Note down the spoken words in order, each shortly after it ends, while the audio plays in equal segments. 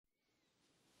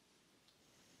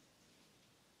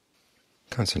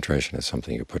Concentration is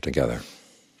something you put together.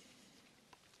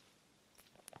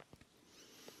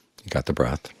 You've got the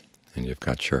breath, and you've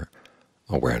got your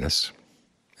awareness,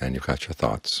 and you've got your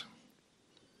thoughts,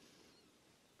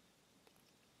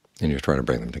 and you try to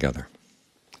bring them together,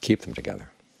 keep them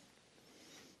together.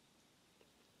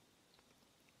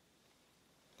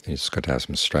 You just got to have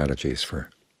some strategies for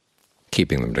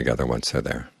keeping them together once they're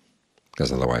there,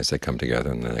 because otherwise they come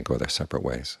together and then they go their separate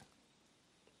ways.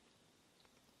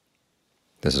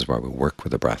 This is why we work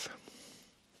with the breath.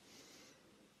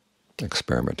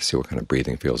 Experiment to see what kind of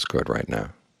breathing feels good right now.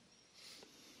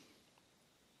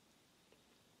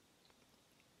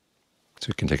 So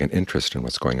you can take an interest in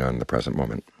what's going on in the present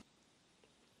moment.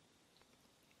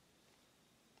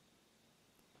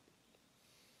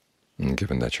 And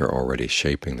given that you're already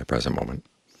shaping the present moment,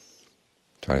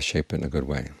 try to shape it in a good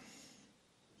way.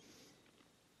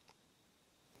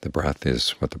 The breath is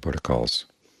what the Buddha calls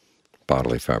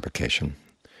bodily fabrication.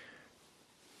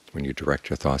 When you direct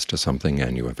your thoughts to something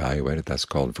and you evaluate it, that's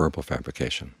called verbal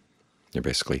fabrication. You're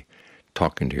basically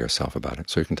talking to yourself about it.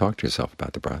 So you can talk to yourself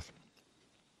about the breath.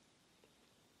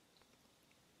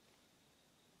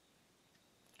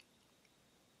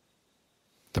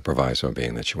 The proviso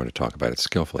being that you want to talk about it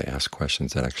skillfully. Ask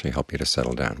questions that actually help you to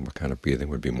settle down. What kind of breathing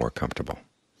would be more comfortable,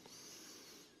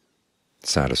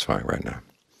 satisfying right now?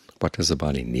 What does the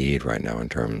body need right now in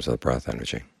terms of breath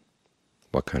energy?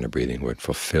 What kind of breathing would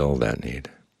fulfill that need?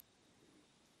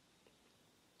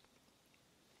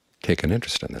 Take an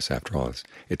interest in this. After all,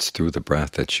 it's through the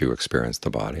breath that you experience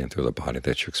the body, and through the body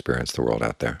that you experience the world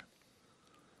out there.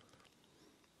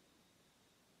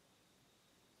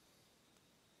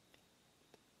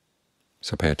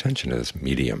 So pay attention to this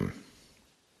medium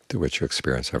through which you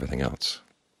experience everything else.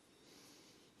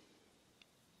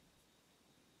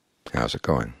 How's it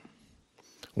going?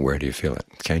 Where do you feel it?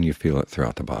 Can you feel it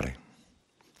throughout the body?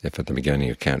 If at the beginning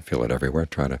you can't feel it everywhere,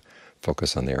 try to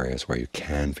focus on the areas where you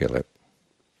can feel it.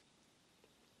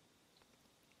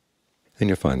 And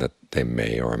you'll find that they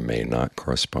may or may not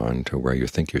correspond to where you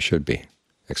think you should be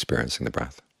experiencing the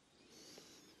breath.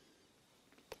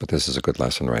 But this is a good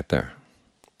lesson right there.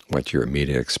 What your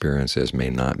immediate experience is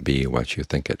may not be what you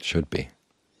think it should be.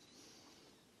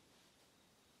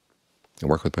 And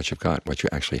work with what you've got, what you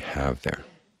actually have there,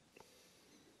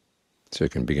 so you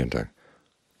can begin to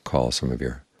call some of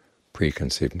your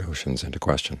preconceived notions into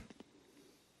question.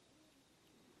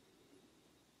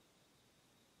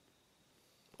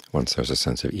 Once there's a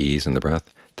sense of ease in the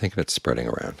breath, think of it spreading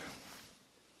around.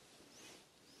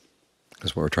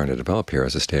 Because what we're trying to develop here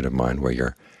is a state of mind where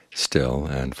you're still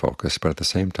and focused, but at the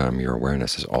same time your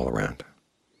awareness is all around.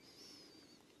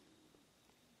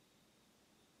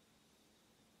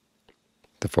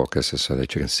 The focus is so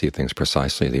that you can see things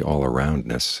precisely. The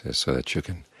all-aroundness is so that you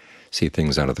can see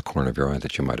things out of the corner of your eye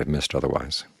that you might have missed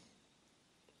otherwise.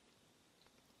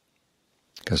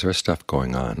 Because there's stuff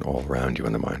going on all around you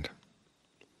in the mind,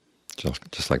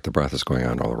 just like the breath is going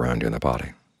on all around you in the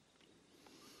body.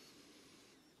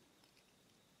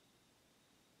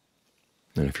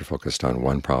 And if you're focused on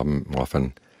one problem,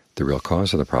 often the real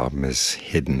cause of the problem is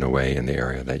hidden away in the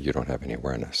area that you don't have any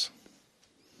awareness.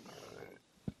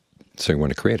 So you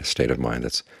want to create a state of mind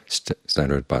that's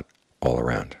centered but all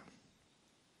around,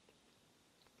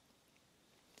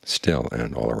 still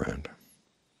and all around.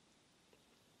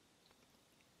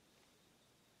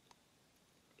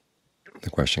 The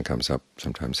question comes up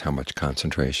sometimes, how much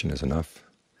concentration is enough?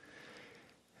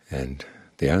 And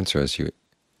the answer is,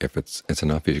 if it's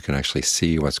enough, you can actually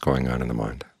see what's going on in the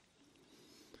mind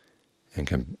and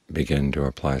can begin to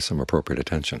apply some appropriate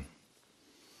attention.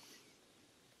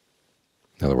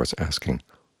 In other words, asking,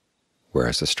 where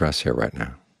is the stress here right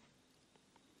now?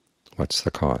 What's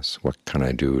the cause? What can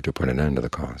I do to put an end to the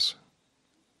cause?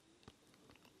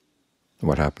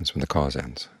 What happens when the cause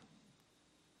ends?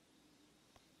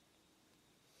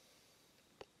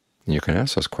 And you can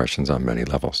ask those questions on many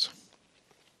levels.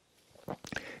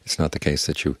 It's not the case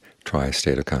that you try a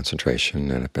state of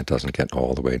concentration, and if it doesn't get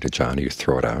all the way to jhana, you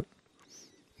throw it out.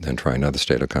 Then try another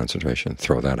state of concentration,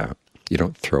 throw that out. You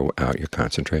don't throw out your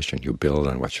concentration. You build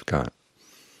on what you've got.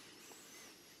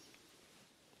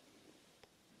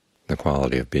 The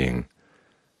quality of being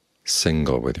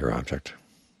single with your object,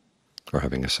 or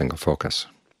having a single focus.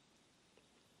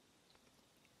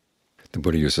 The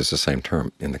Buddha uses the same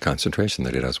term in the concentration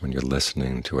that he does when you're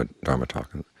listening to a Dharma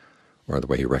talk, or the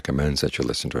way he recommends that you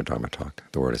listen to a Dharma talk.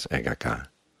 The word is egaka.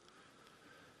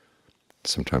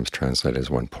 Sometimes translated as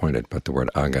one-pointed, but the word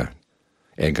aga,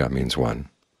 ega means one.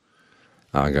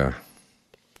 Aga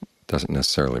doesn't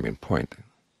necessarily mean point.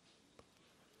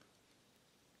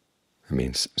 It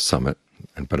means summit,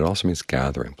 but it also means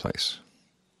gathering place.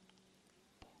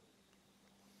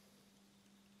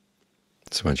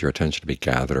 So want your attention to be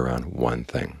gathered around one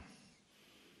thing.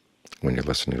 When you're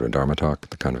listening to a Dharma talk,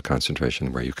 the kind of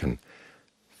concentration where you can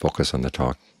focus on the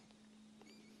talk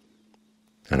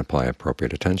and apply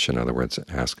appropriate attention. In other words,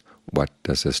 ask, what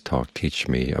does this talk teach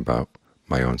me about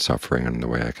my own suffering and the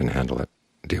way I can handle it,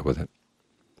 deal with it?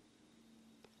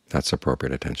 That's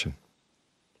appropriate attention.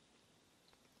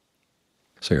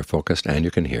 So you're focused, and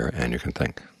you can hear, and you can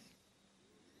think.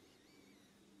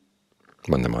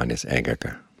 When the mind is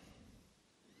ekaggata.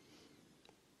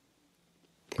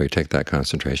 Where you take that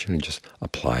concentration and just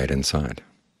apply it inside.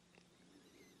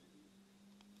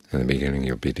 In the beginning,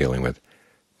 you'll be dealing with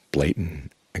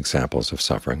blatant examples of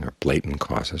suffering or blatant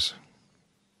causes.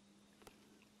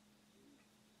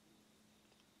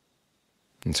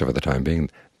 And so for the time being,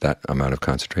 that amount of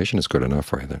concentration is good enough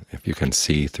for you. That if you can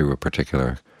see through a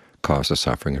particular cause of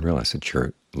suffering and realize that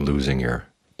you're losing your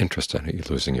interest in it, you're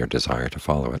losing your desire to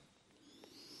follow it,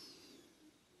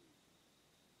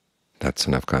 that's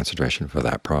enough concentration for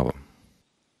that problem.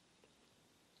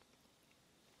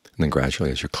 And then gradually,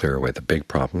 as you clear away the big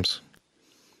problems,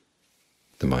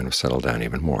 the mind will settle down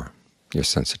even more. Your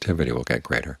sensitivity will get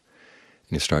greater,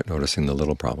 and you start noticing the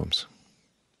little problems.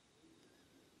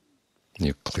 And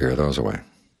you clear those away.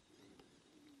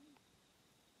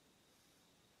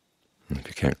 And if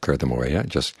you can't clear them away yet,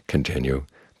 just continue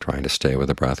trying to stay with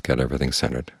the breath, get everything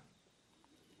centered.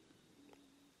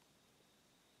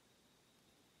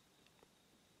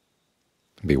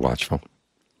 Be watchful.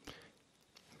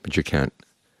 But you can't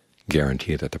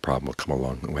guarantee that the problem will come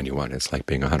along when you want. It's like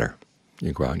being a hunter.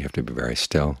 You go out and you have to be very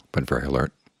still, but very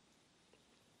alert.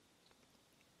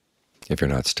 If you're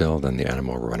not still, then the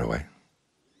animal will run away.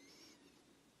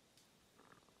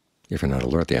 If you're not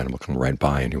alert, the animal will come right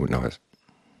by and you wouldn't notice.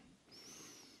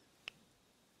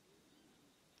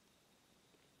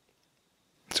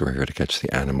 So we're here to catch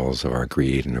the animals of our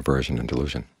greed and aversion and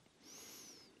delusion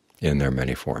in their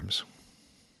many forms.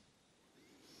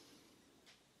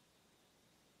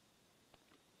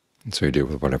 And so you deal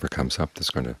with whatever comes up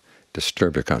that's going to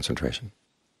disturb your concentration.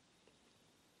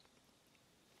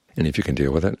 And if you can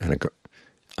deal with it and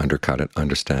undercut it,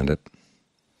 understand it,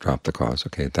 drop the cause,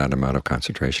 okay, that amount of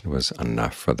concentration was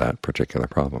enough for that particular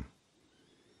problem.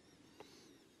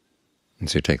 And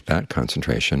so you take that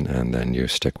concentration and then you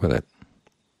stick with it.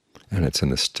 And it's in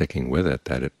the sticking with it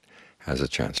that it has a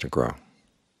chance to grow.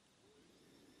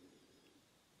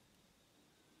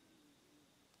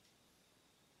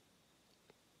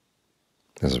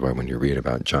 This is why when you read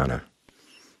about jhana,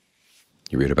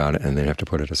 you read about it and then you have to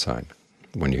put it aside.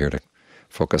 When you're here to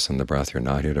focus on the breath, you're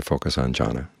not here to focus on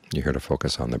jhana. You're here to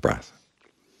focus on the breath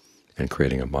and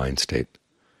creating a mind state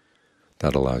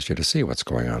that allows you to see what's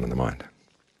going on in the mind.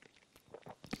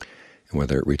 And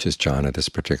whether it reaches jhana at this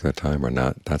particular time or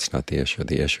not, that's not the issue.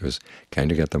 The issue is, can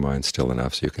you get the mind still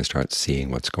enough so you can start seeing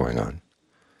what's going on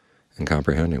and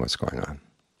comprehending what's going on?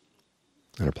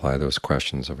 And apply those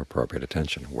questions of appropriate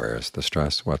attention. Where is the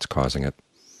stress? What's causing it?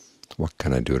 What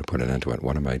can I do to put an end to it?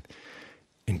 What am I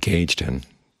engaged in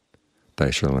that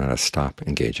I should learn how to stop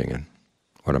engaging in?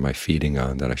 What am I feeding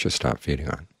on that I should stop feeding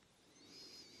on?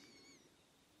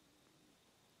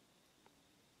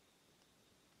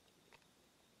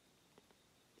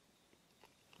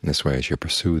 In this way, as you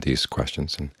pursue these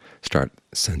questions and start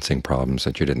sensing problems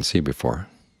that you didn't see before,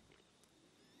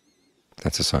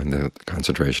 that's a sign that the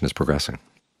concentration is progressing.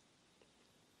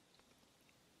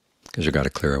 Because you've got to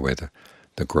clear away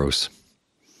the gross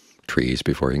trees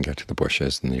before you can get to the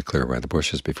bushes, and then you clear away the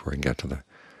bushes before you can get to the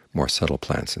more subtle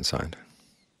plants inside.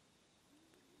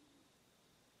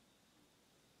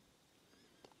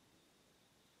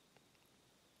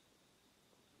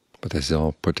 But this is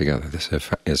all put together. This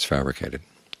is fabricated.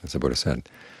 As the Buddha said,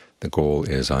 the goal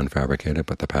is unfabricated,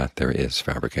 but the path there is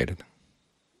fabricated.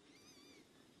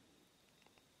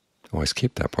 Always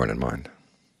keep that point in mind.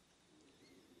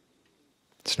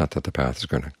 It's not that the path is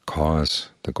going to cause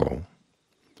the goal,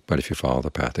 but if you follow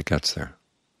the path, it gets there.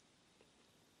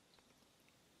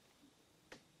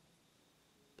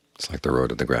 It's like the road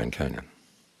to the Grand Canyon.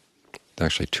 There's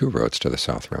actually two roads to the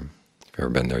South Rim. If you've ever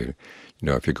been there, you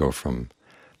know if you go from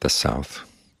the south,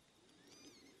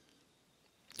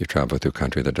 you travel through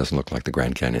country that doesn't look like the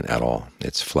Grand Canyon at all.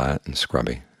 It's flat and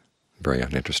scrubby, very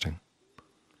uninteresting.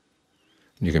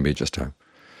 You can be just a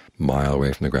mile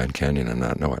away from the Grand Canyon and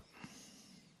not know it.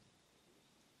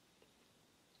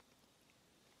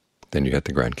 Then you get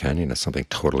the Grand Canyon as something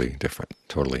totally different,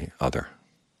 totally other.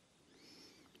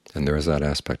 And there is that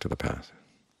aspect of the path,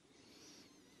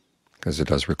 because it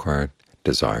does require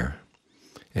desire,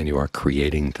 and you are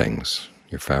creating things,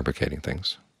 you're fabricating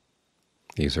things.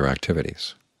 These are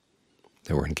activities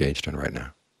that we're engaged in right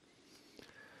now.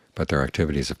 but they're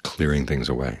activities of clearing things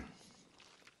away.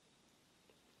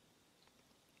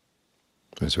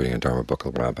 I was reading a Dharma book a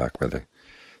while back where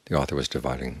the author was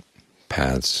dividing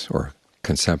paths, or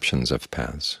conceptions of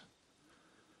paths,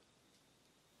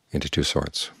 into two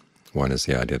sorts. One is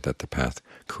the idea that the path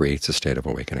creates a state of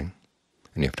awakening,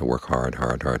 and you have to work hard,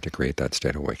 hard, hard to create that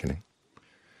state of awakening.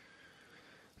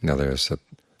 Another is that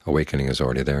awakening is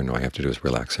already there, and all you have to do is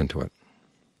relax into it.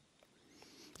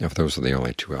 If those are the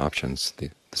only two options,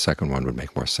 the second one would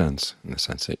make more sense, in the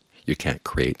sense that you can't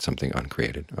create something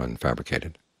uncreated,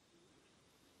 unfabricated.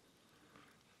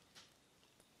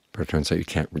 But it turns out you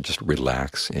can't just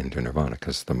relax into nirvana,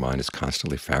 because the mind is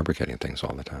constantly fabricating things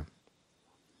all the time,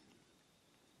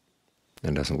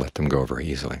 and doesn't let them go very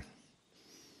easily.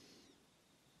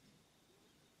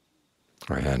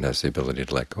 Our hand has the ability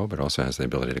to let go, but also has the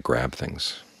ability to grab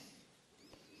things.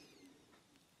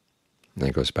 And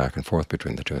it goes back and forth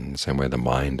between the two. In the same way the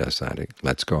mind does that. It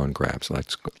lets go and grabs,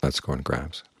 lets go and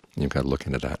grabs. And you've got to look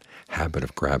into that habit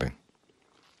of grabbing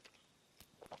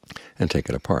and take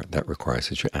it apart. That requires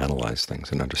that you analyze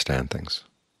things and understand things.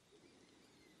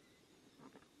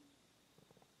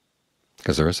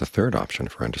 Because there is a third option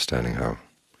for understanding how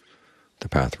the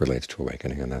path relates to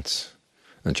awakening, and that's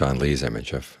John Lee's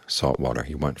image of salt water.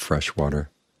 You want fresh water,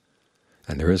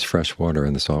 and there is fresh water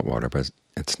in the salt water, but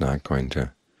it's not going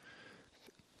to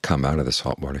come out of the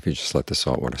salt water if you just let the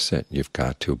salt water sit. You've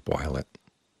got to boil it,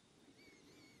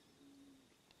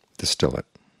 distill it.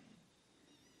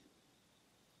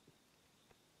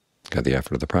 The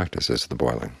effort of the practice is the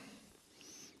boiling.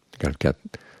 You've got to get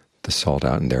the salt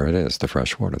out, and there it is, the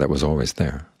fresh water that was always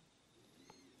there.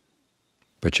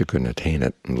 But you couldn't attain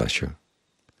it unless you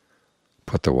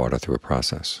put the water through a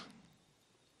process.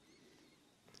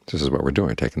 This is what we're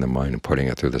doing, taking the mind and putting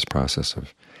it through this process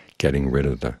of getting rid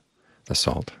of the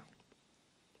salt.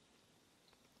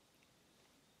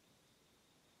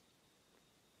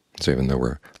 So even though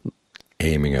we're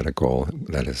aiming at a goal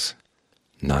that is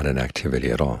not an activity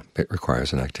at all, it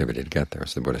requires an activity to get there.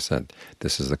 As the Buddha said,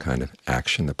 this is the kind of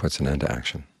action that puts an end to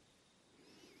action.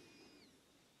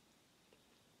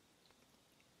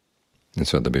 And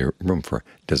so there'll be room for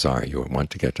desire. You want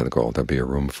to get to the goal. There'll be a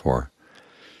room for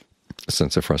a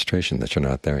sense of frustration that you're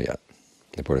not there yet.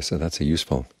 The Buddha said that's a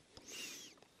useful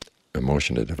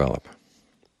emotion to develop.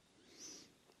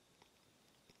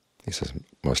 He says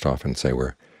most often say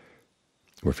we're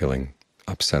feeling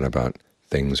upset about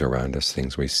things around us,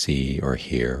 things we see or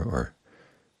hear or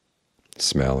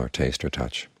smell or taste or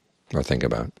touch or think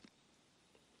about.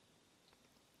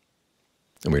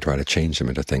 And we try to change them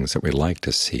into things that we like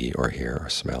to see or hear or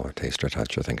smell or taste or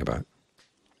touch or think about.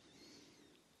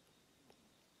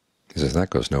 He says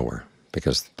that goes nowhere,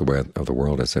 because the way of the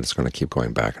world is that it's going to keep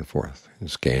going back and forth.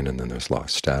 There's gain and then there's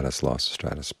loss of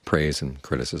status, praise and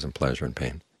criticism, pleasure and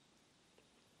pain.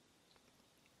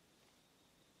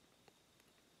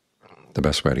 The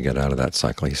best way to get out of that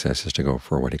cycle, he says, is to go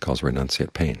for what he calls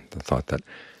renunciate pain, the thought that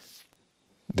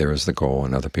there is the goal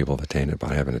and other people have attained it,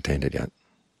 but I haven't attained it yet.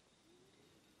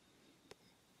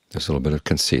 There's a little bit of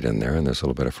conceit in there, and there's a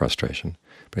little bit of frustration.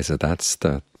 But he said that's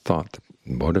the thought that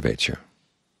motivates you,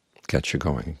 gets you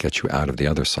going, gets you out of the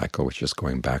other cycle, which is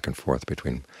going back and forth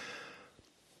between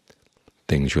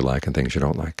things you like and things you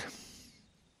don't like.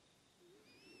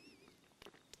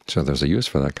 So there's a use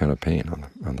for that kind of pain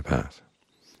on the path.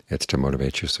 It's to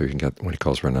motivate you so you can get what he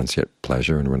calls renunciate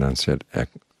pleasure and renunciate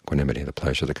equanimity, the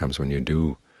pleasure that comes when you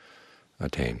do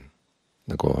attain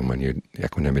the goal, and the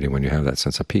equanimity when you have that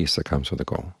sense of peace that comes with the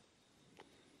goal.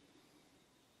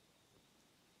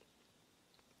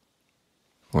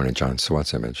 Or in John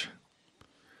Swat's image,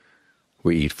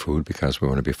 we eat food because we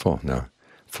want to be full. Now,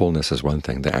 fullness is one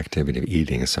thing. The activity of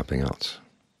eating is something else.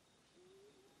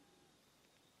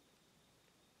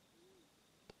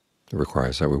 It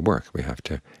requires that we work. We have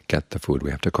to get the food.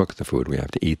 We have to cook the food. We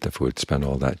have to eat the food, spend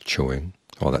all that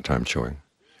time chewing,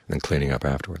 and then cleaning up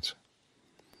afterwards,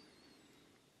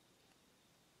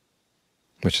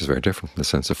 which is very different from the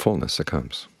sense of fullness that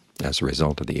comes as a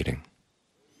result of the eating.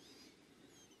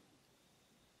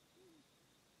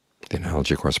 The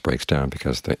analogy, of course, breaks down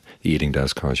because the eating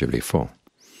does cause you to be full.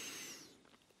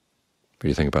 But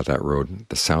you think about that road,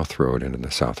 the south road into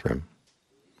the south rim,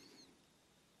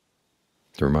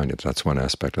 to remind you that that's one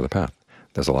aspect of the path.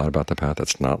 There's a lot about the path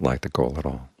that's not like the goal at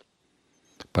all,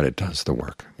 but it does the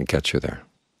work. It gets you there.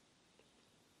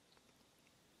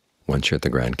 Once you're at the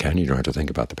Grand Canyon, you don't have to think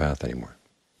about the path anymore.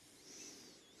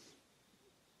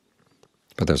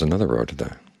 But there's another road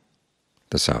to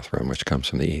the south rim, which comes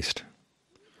from the east.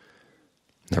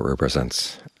 That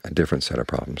represents a different set of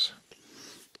problems,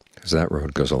 because that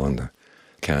road goes along the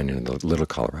canyon in the Little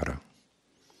Colorado.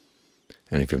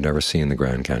 And if you've never seen the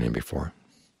Grand Canyon before,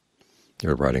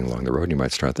 you're riding along the road and you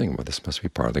might start thinking, well, this must be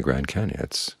part of the Grand Canyon.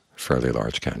 It's a fairly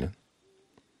large canyon.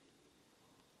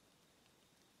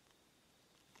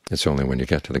 It's only when you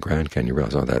get to the Grand Canyon you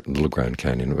realize, oh, that little Grand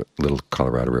Canyon, little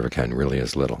Colorado River Canyon really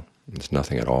is little. It's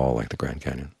nothing at all like the Grand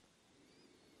Canyon.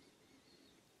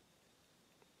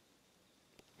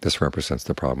 This represents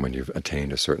the problem when you've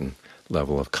attained a certain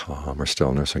level of calm or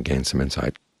stillness or gained some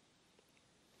insight,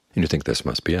 and you think this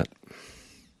must be it.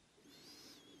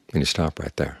 And you stop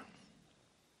right there.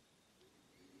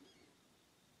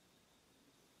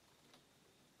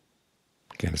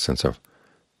 Again, a sense of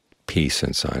peace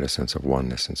inside, a sense of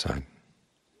oneness inside.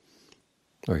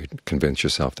 Or you convince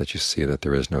yourself that you see that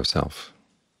there is no self.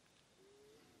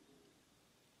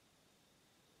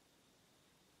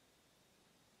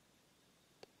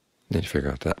 Then you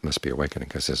figure out that must be awakening,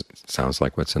 because it sounds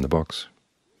like what's in the books.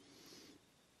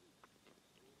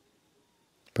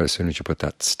 But as soon as you put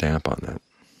that stamp on that,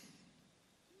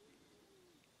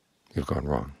 you've gone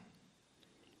wrong.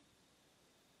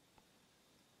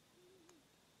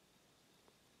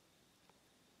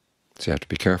 So you have to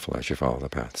be careful as you follow the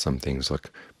path. Some things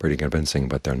look pretty convincing,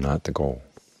 but they're not the goal.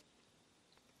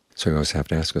 So you always have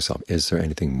to ask yourself, is there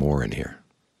anything more in here?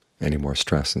 Any more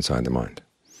stress inside the mind?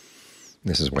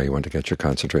 This is why you want to get your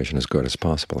concentration as good as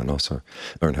possible, and also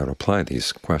learn how to apply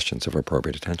these questions of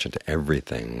appropriate attention to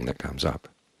everything that comes up.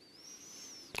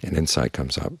 An insight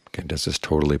comes up. Okay, does this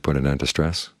totally put an end to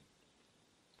stress?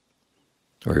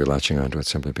 Or you're latching onto it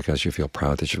simply because you feel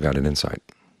proud that you've got an insight?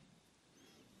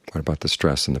 What about the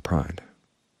stress and the pride?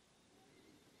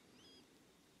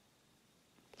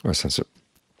 Or a sense of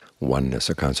oneness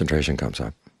or concentration comes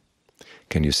up.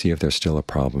 Can you see if there's still a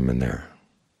problem in there?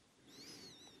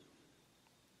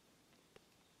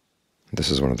 This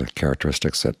is one of the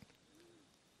characteristics that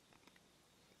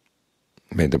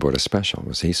made the Buddha special,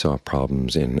 was he saw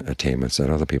problems in attainments that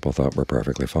other people thought were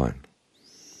perfectly fine.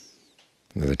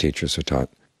 They're the teachers who taught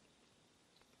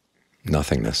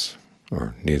nothingness,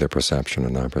 or neither perception or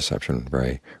non-perception,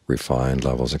 very refined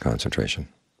levels of concentration.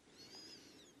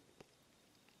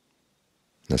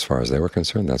 As far as they were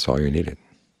concerned, that's all you needed.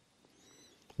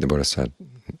 The Buddha said,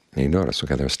 and you notice,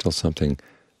 okay, there's still something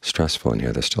stressful in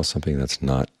here. There's still something that's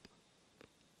not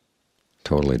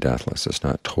totally deathless. It's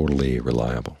not totally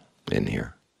reliable in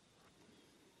here.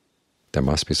 There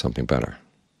must be something better.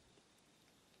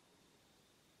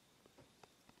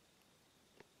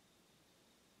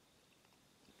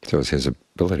 So it was his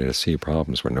ability to see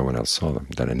problems where no one else saw them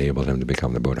that enabled him to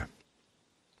become the Buddha.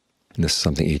 And this is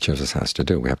something each of us has to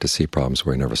do. We have to see problems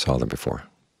where we never saw them before.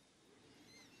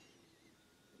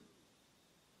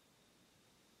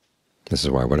 This is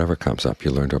why whatever comes up,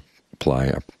 you learn to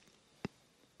apply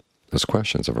those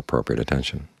questions of appropriate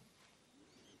attention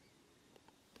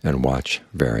and watch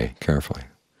very carefully.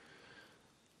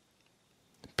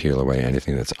 Peel away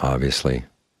anything that's obviously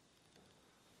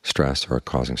stress or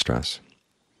causing stress.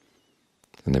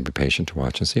 And then be patient to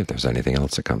watch and see if there's anything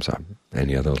else that comes up,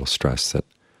 any other little stress that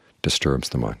disturbs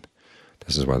the mind.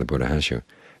 This is why the Buddha has you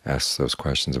ask those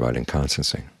questions about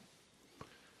inconstancy.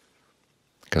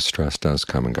 Because stress does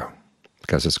come and go,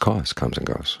 because its cause comes and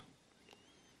goes.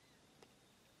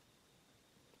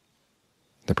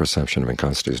 The perception of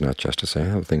inconstancy is not just to say,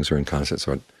 oh, things are inconstant,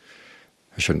 so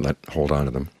I shouldn't hold on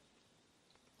to them,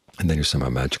 and then you somehow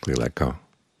magically let go.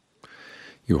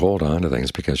 You hold on to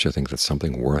things because you think that's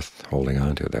something worth holding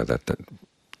on to, that the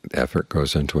effort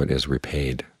goes into it is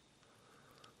repaid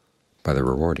by the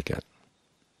reward you get.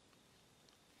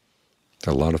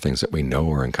 There are a lot of things that we know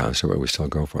are inconstant, but we still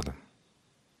go for them.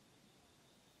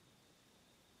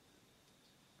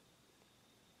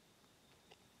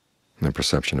 And the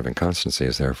perception of inconstancy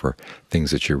is there for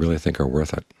things that you really think are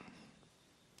worth it,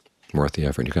 worth the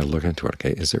effort. You've got to look into it.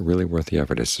 Okay, is it really worth the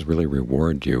effort? Does it really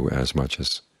reward you as much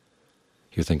as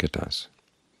you think it does?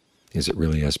 Is it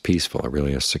really as peaceful or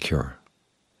really as secure?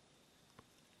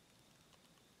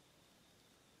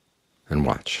 And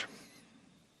watch.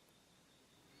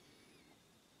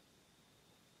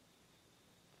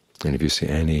 And if you see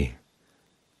any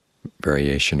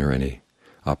variation or any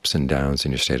ups and downs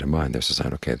in your state of mind, there's a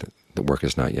sign, okay, the work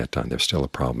is not yet done. There's still a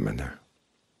problem in there.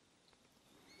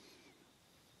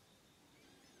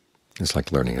 It's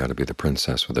like learning how to be the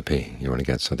princess with a pea. You want to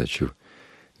get so that you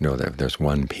know that there's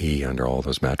one pea under all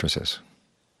those mattresses,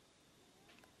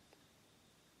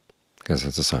 because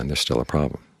it's a sign there's still a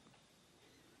problem.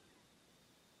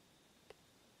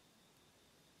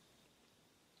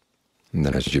 And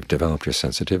then as you've developed your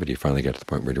sensitivity, you finally get to the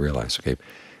point where you realize, okay,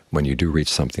 when you do reach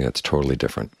something that's totally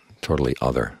different, totally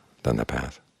other than the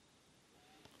path,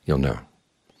 you'll know.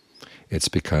 It's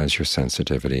because your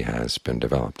sensitivity has been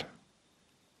developed.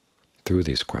 through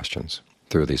these questions,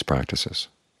 through these practices,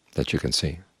 that you can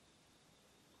see.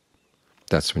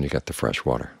 That's when you get the fresh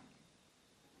water.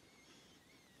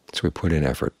 So we put in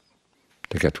effort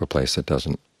to get to a place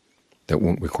that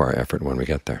won't require effort when we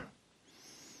get there.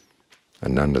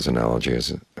 Ananda's analogy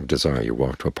is of desire. You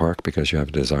walk to a park because you have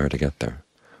a desire to get there.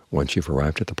 Once you've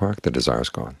arrived at the park, the desire's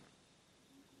gone,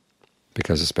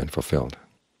 because it's been fulfilled.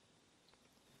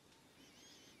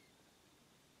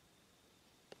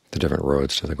 The different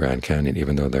roads to the Grand Canyon,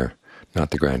 even though they're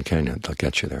not the Grand Canyon, they'll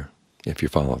get you there if you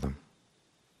follow them.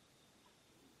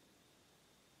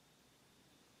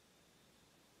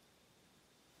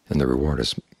 And the reward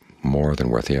is more than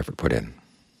worth the effort put in.